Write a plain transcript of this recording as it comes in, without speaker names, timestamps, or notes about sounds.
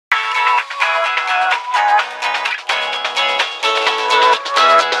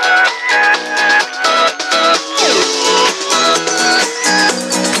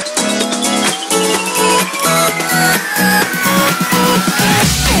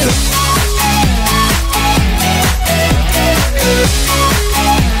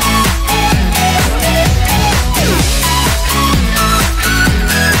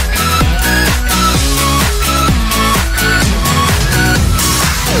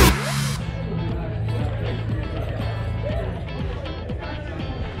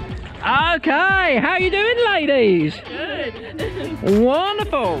Okay, how you doing, ladies? Good.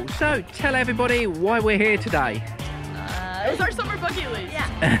 Wonderful. So tell everybody why we're here today. It was our summer bucket list.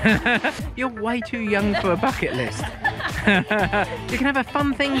 Yeah. You're way too young for a bucket list. You can have a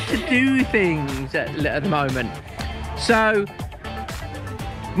fun things to do things at the moment. So,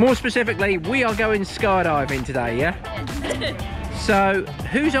 more specifically, we are going skydiving today, yeah? So,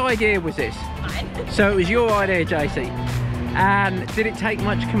 whose idea was this? Mine. So it was your idea, Jacy. And did it take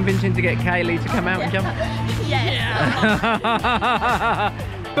much convincing to get Kaylee to come out and jump? Yes.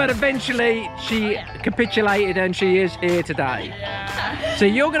 But eventually she capitulated and she is here today. Yeah. So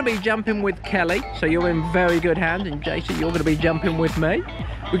you're going to be jumping with Kelly, so you're in very good hands, and Jacy, you're going to be jumping with me.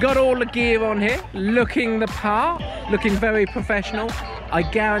 We got all the gear on here, looking the part, looking very professional. I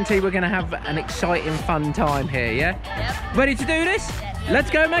guarantee we're going to have an exciting, fun time here, yeah? Yep. Ready to do this? Yes. Let's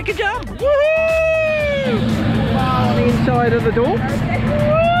go make a jump! Woohoo! On the inside of the door.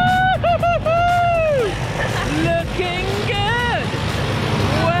 Looking good!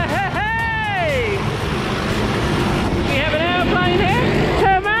 Way! We have an airplane here.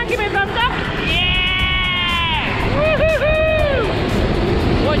 Turn around, give me a thumbs up. Yeah! Woohoo!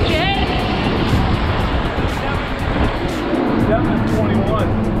 Watch your head. Definitely 21.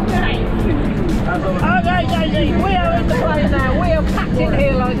 Okay, Jacy, we are in the plane now. We are packed in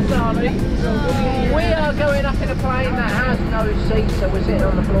here like the army. We are going up in a plane that has no seats, so we're sitting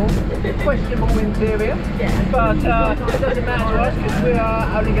on the floor. Questionable interior, but it doesn't matter to us because we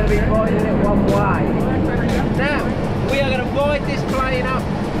are only going to be riding it one way. Now, we are going to ride this plane up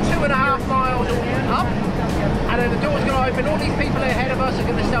 2.5 miles up, and then the door's going to open. All these people ahead of us are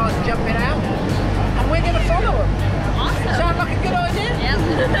going to start jumping out, and we're going to follow them. Awesome. Sound like a good idea? Yep.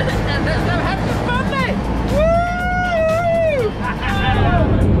 Let's go have some fun then! Woo!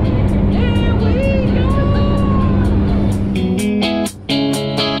 Here we go!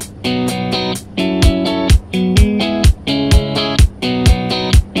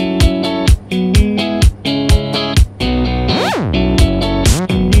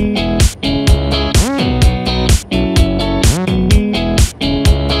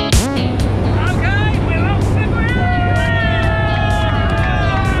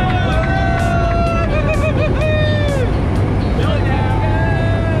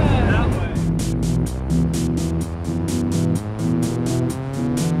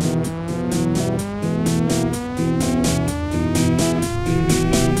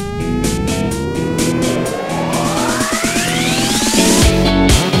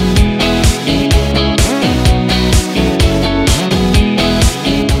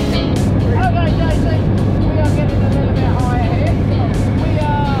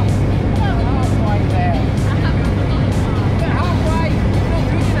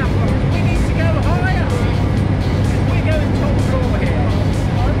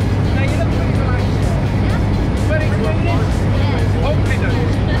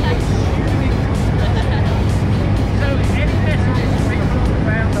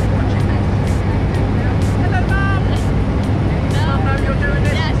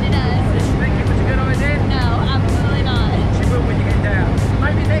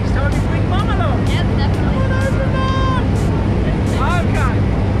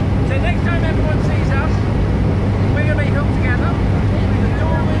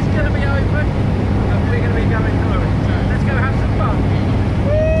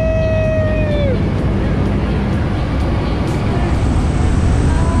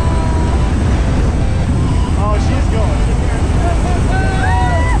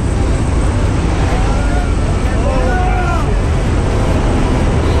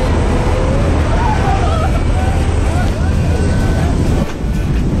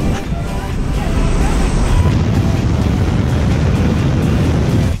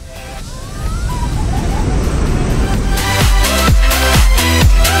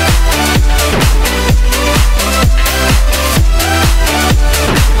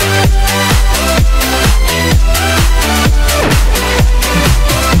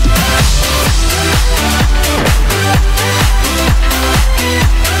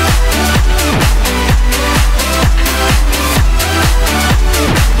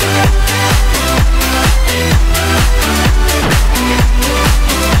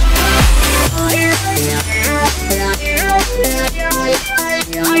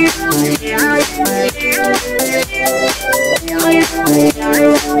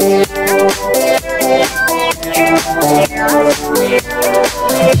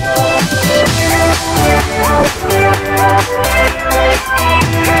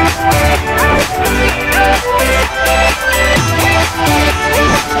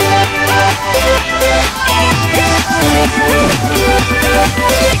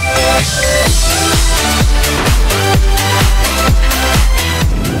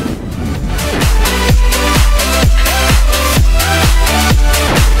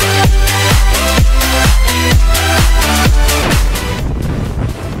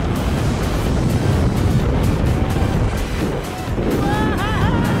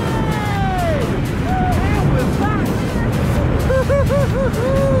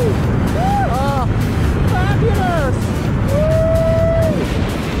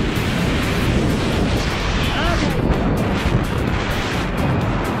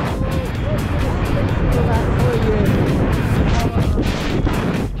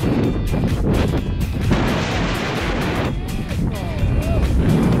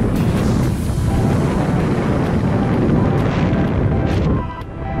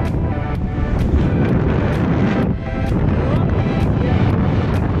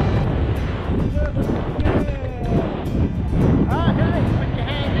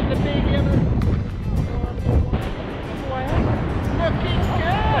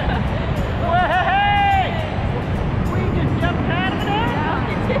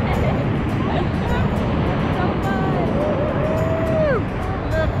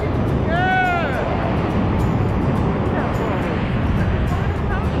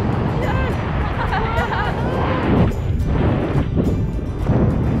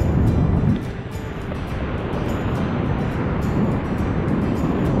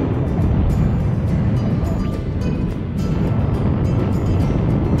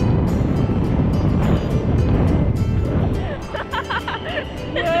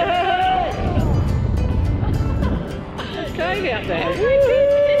 boogie up there.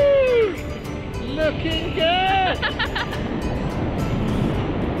 Woo! Looking good.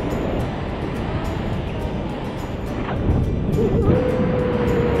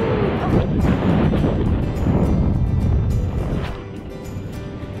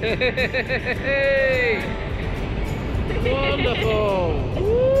 Hey! Wonderful!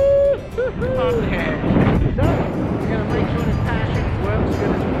 Okay. So, we're going to make sure the parachute works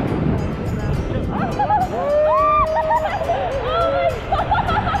good as well.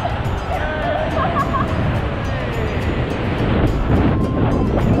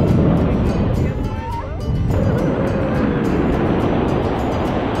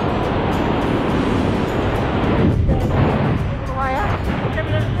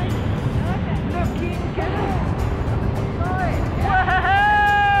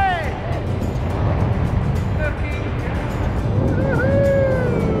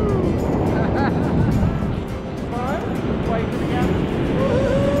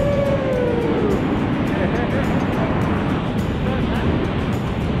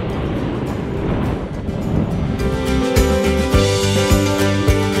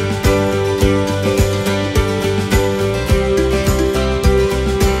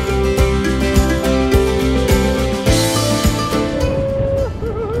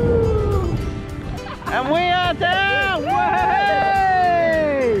 And we are down! Way!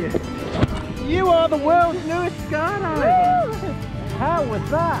 You are the world's newest skydiver! How was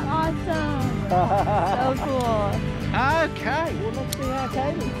that? Awesome. So cool. Okay, well let's see how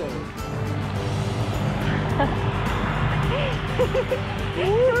Kaylee's doing.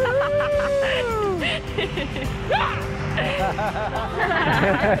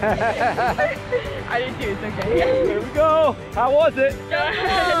 I did too, it's okay. Here we go. How was it?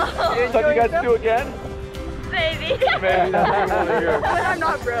 Something you guys do again? Maybe. Man, that's what we want to hear. When I'm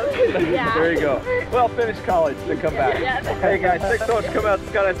not broke. Yeah. There you go. Well, finish college, then come back. Yeah. Hey guys, thanks so much for coming out to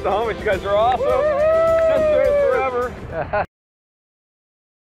Skydive Snohomish. You guys are awesome. Just do it forever.